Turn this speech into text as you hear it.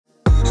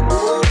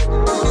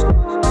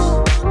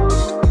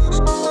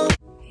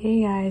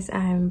guys,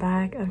 I'm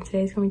back.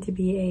 Today's going to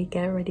be a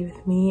get ready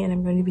with me, and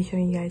I'm going to be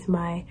showing you guys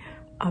my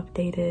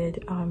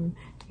updated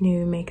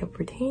new makeup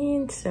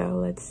routine. So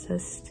let's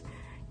just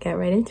get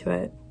right into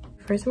it.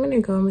 First, I'm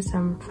going to go in with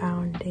some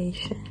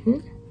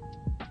foundation.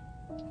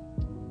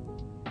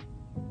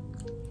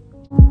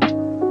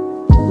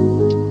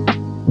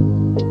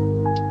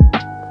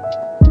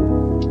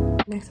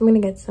 Next, I'm going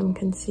to get some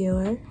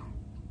concealer.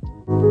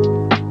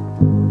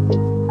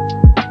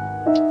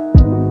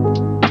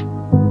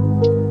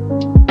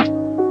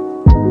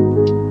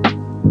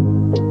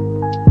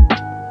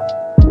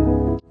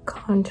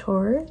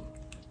 Contour.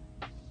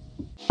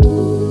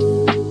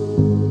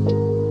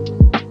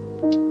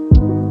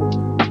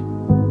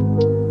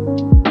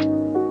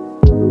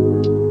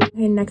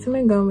 Okay, next I'm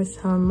gonna go with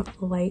some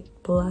light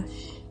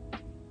blush.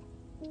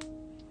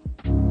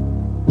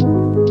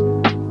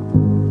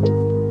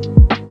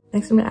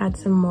 Next I'm gonna add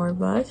some more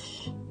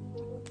blush.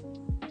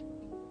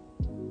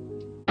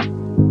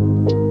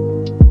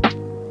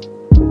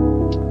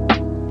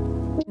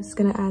 Just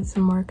gonna add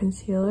some more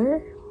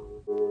concealer.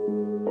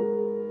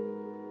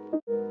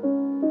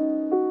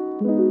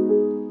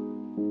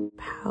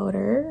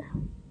 Powder.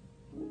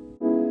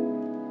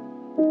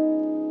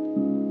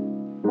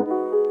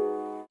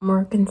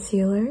 More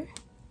concealer.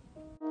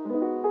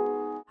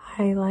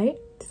 Highlight.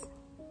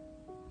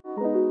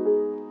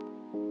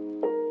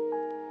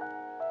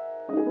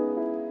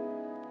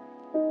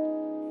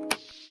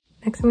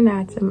 Next I'm gonna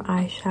add some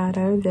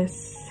eyeshadow,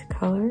 this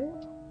color.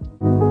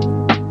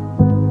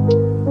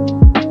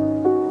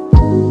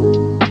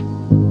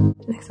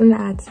 Next I'm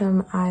gonna add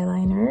some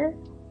eyeliner.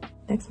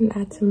 Next I'm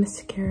gonna add some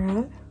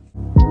mascara.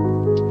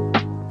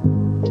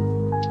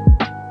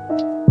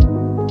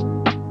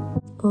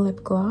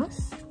 Lip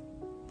gloss.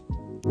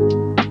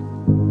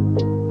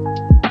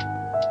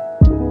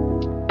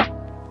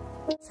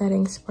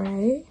 Setting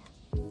spray.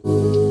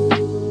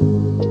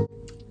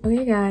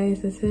 Okay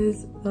guys, this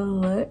is the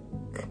look.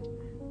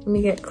 Let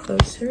me get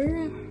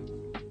closer.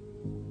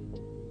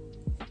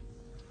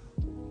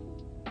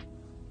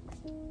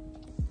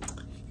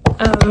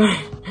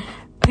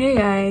 Okay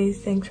guys,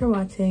 thanks for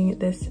watching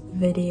this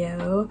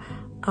video.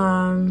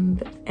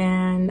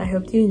 And I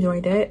hope you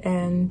enjoyed it,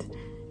 and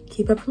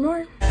keep up for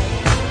more.